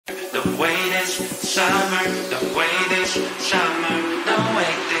don't wait this summer, don't wait this summer, don't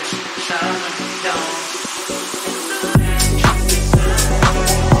wait this summer, don't.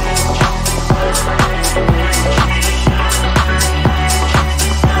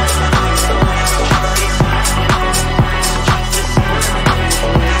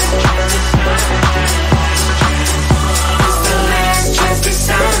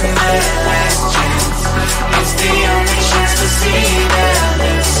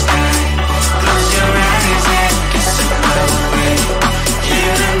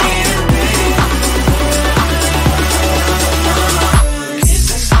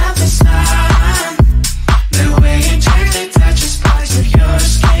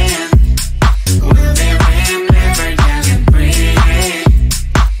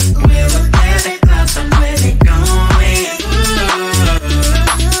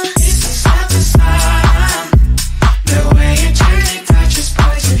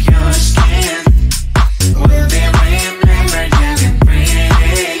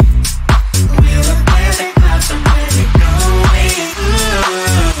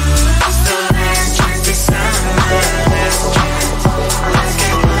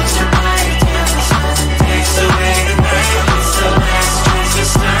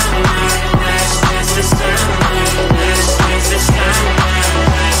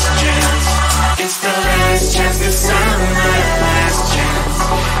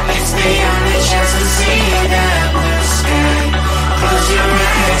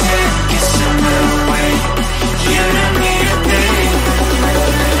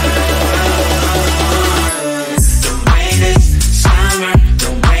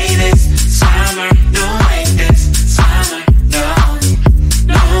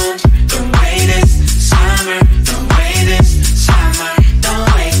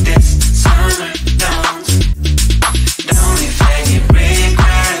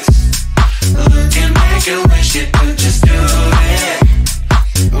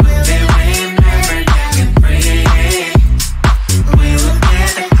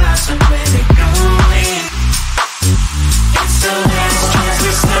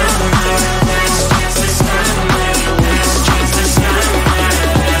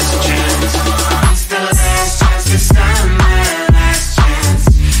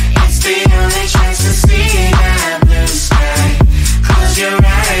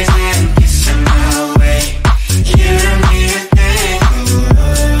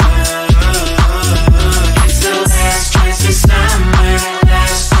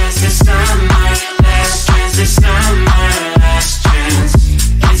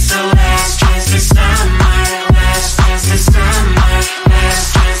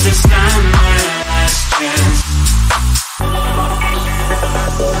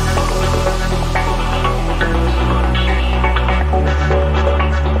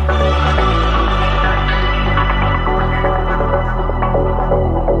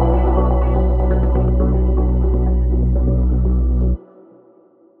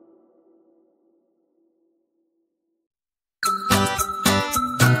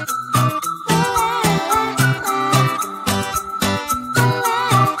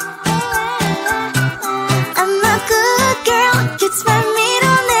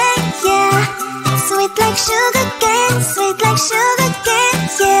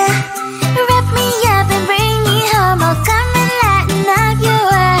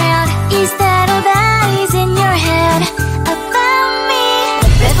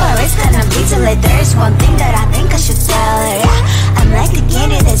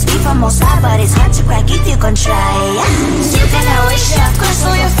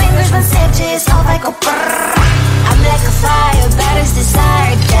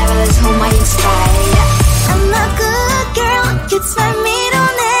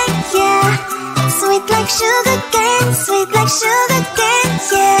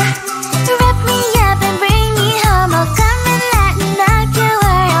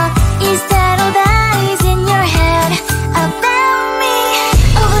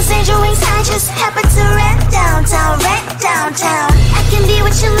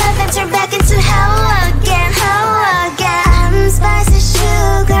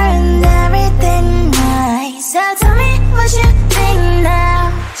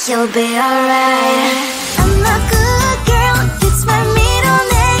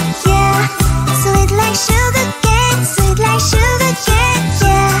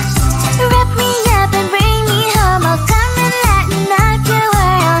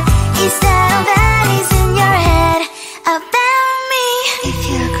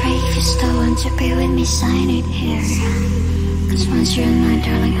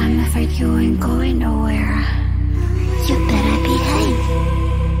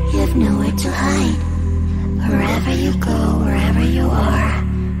 You have no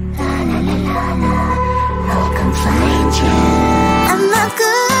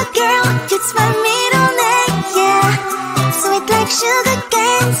sugar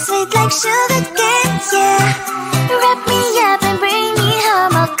cane, sweet like sugar cane, yeah. Wrap me up and bring me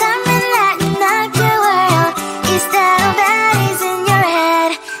home, I'll come and lighten up your world. Is that all that is in your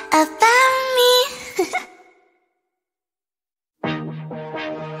head about me?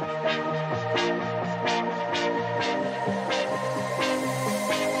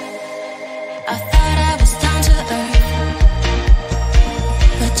 I thought I was down to earth,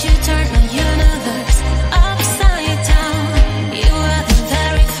 but you turned my universe upside down. You were the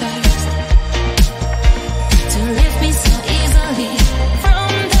very first to lift me so easily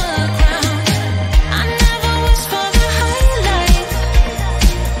from the ground. I never wished for the high life,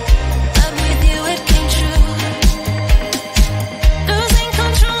 but with you it came true. Losing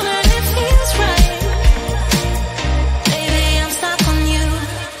control and it feels right. Baby, I'm stuck on you.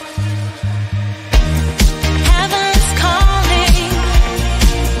 Heaven's calling.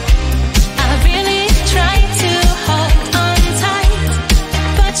 I really tried to hold on tight,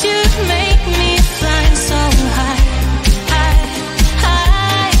 but you make me fly so high, high,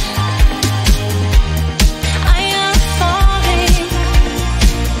 high. I am falling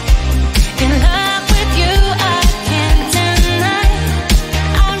in love with you, I can't deny.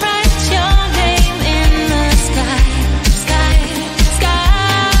 I'll write your name in the sky, sky, sky.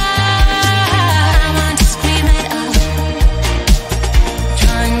 I want to scream it out,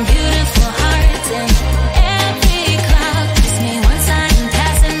 drawing beautiful hearts in every cloud. Kiss me once I'm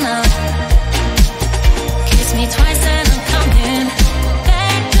passing out, kiss me twice and I'm coming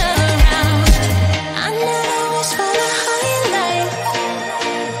back around. I never wished for the high life,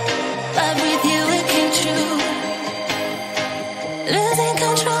 but with you it came true. Losing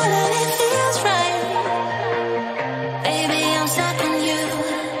control and it feels right. Baby, I'm stuck on you.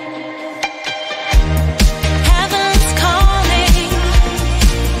 Heaven's calling.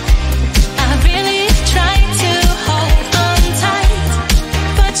 I really tried to hold on tight,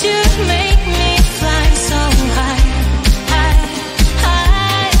 but you make me fly so high, high,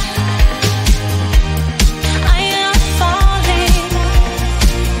 high. I am falling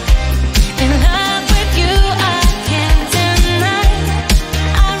in love with you, I can't deny.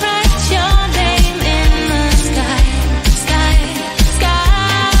 I'll write your name in the sky, sky, sky.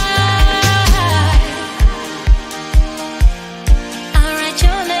 I'll write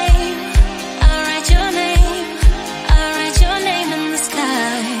your name, I'll write your name, I'll write your name in the sky.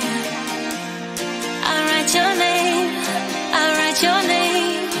 I'll write your name, I'll write your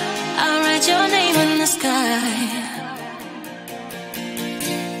name, I'll write your name in the sky.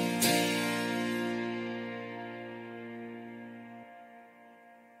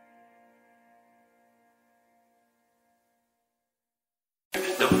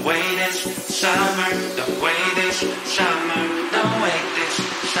 Don't wait this summer, don't wait this summer, don't wait this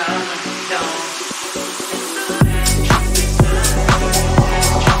summer, don't.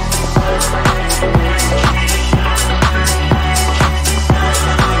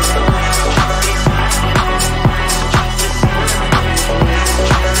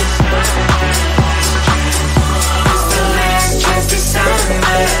 It's the last chance this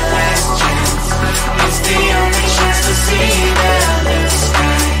summer, last chance. It's the only chance to see the blue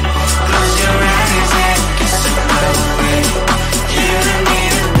sky. Close your eyes and kiss it away. You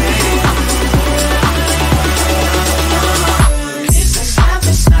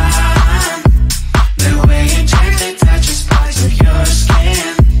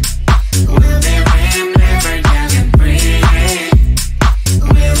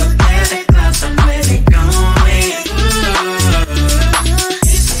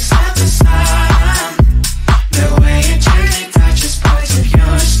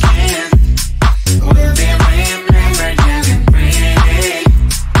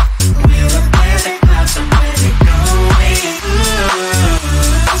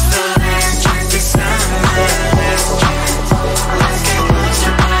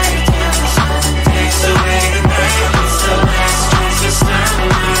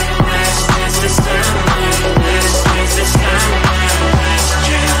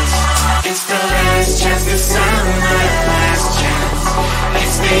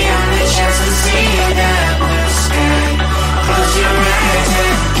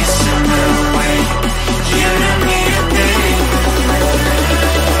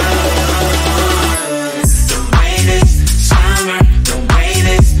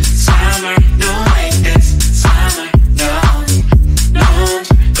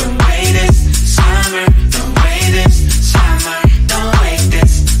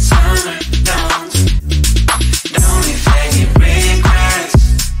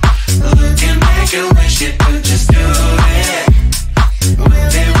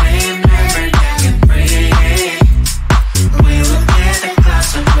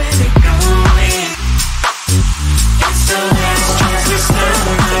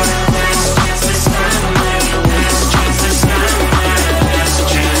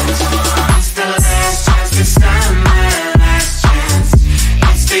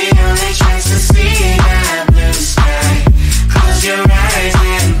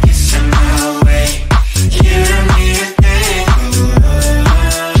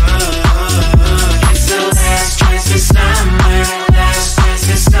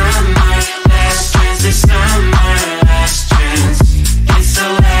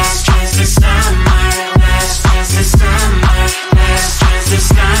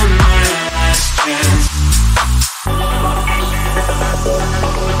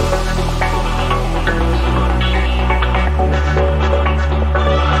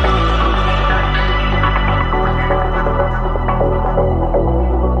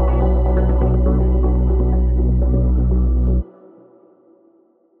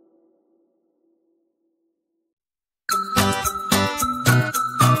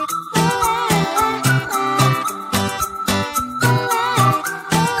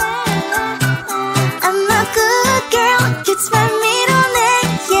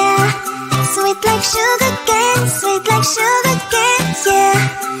like sugar cane, sweet like sugar cane, yeah.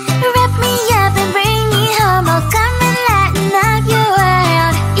 Wrap me up and bring me home, I'll come and lighten up your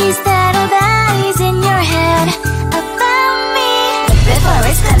world. Is that all that is in your head about me? Before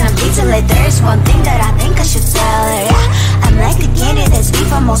it's gonna be too late, there's one thing that I think I should tell her, yeah. I'm like the candy that's sweet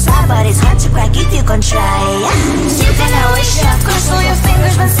from outside, but it's hard to crack if you can try, yeah. You can wish you cross all your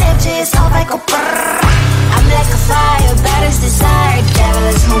fingers, but save to yourself, I go brrrr. I'm like a fire, batters desire, devil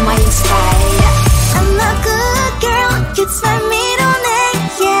is whom I inspire, yeah. I'm a good girl, it's my middle name,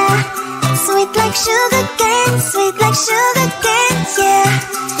 yeah. Sweet like sugar cane, sweet like sugar cane, yeah.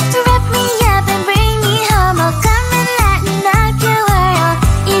 Wrap me up and bring me home, I'll come and lighten up your world.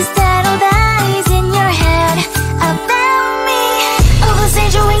 Is that all that is in your head about me?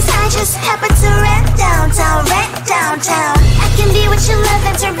 Overstage your wings, I just happen to rent downtown, rent downtown. I can be what you love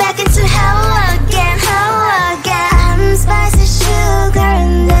and turn back into hell again, hell again. I'm spicy sugar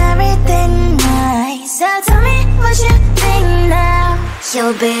and everything nice. So tell me what you think now,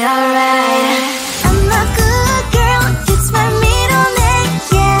 you'll be alright. I'm a good girl, it's my middle name,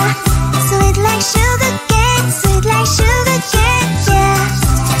 yeah. Sweet like sugar cane, sweet like sugar cane, yeah.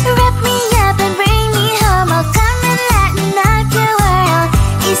 Wrap me up and bring me home, I'll come and lighten up your world.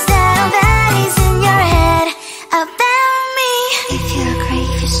 Is that all that is in your head about me? If you agree,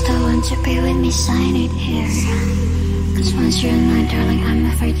 if you still want to be with me, sign it here. Cause once you're mine, darling, I'm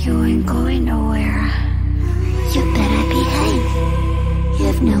afraid you ain't going nowhere. You better behave, you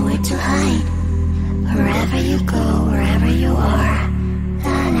have nowhere to hide. Wherever you go, wherever you are,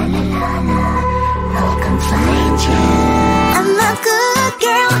 la la la la la, I'll come find you. I'm a good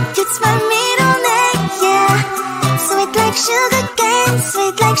girl, it's my middle name, yeah. Sweet like sugar cane,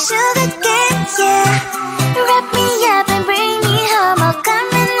 sweet like sugar cane, yeah. Wrap me up and bring me home, I'll come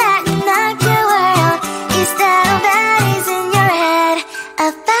and lighten up your world. Is that all that is in your head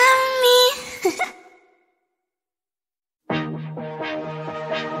about me?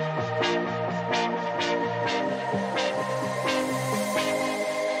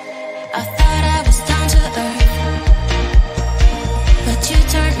 I thought I was down to earth, but you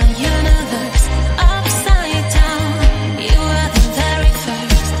turned my universe upside down. You were the very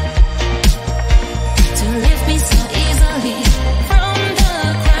first to lift me so easily from the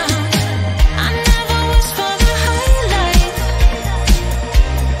ground. I never wished for the highlight,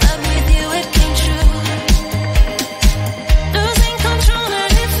 but with you it came true. Losing control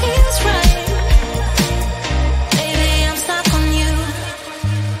and it feels right. Baby, I'm stuck on you.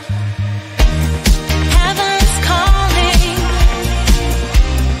 Heaven's calling.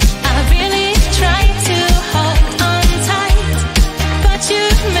 I really try to hold on tight, but you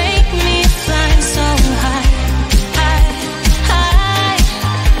make me fly so high, high, high.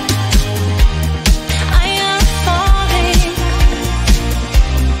 I am falling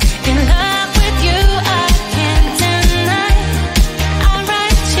in love with you, I can't deny. I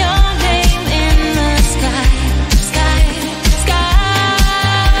write your name in the sky, sky, sky.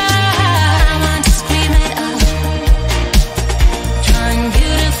 I want to scream it out, drawing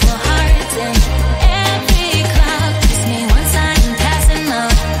beautiful hearts in every cloud. Kiss me once I'm passing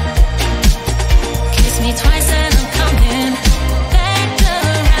out, kiss me twice and I'm coming back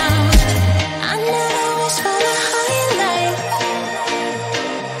around. I never wished for the highlight,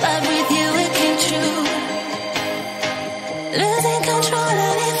 but with you it came true. Losing control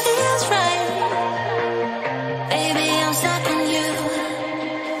and it feels right. Baby, I'm stuck on you.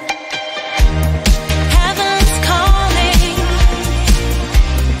 Heaven's calling.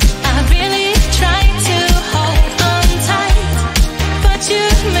 I really try to hold on tight, but you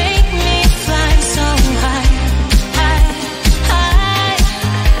make me fly so high, high, high.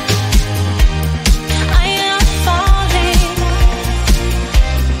 I am falling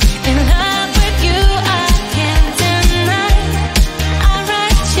in love with you, I can't deny. I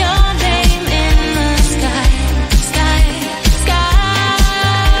write your name in the sky, sky, sky.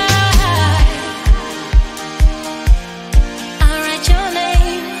 I write your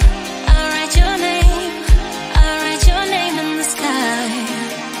name, I write your name, I write your name in the sky.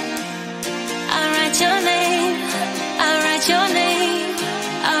 I write your name, I write your name,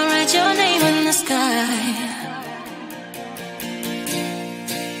 I write your name in the sky.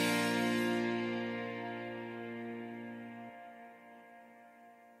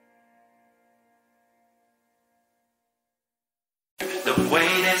 The way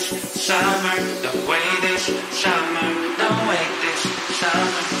this summer, the way this summer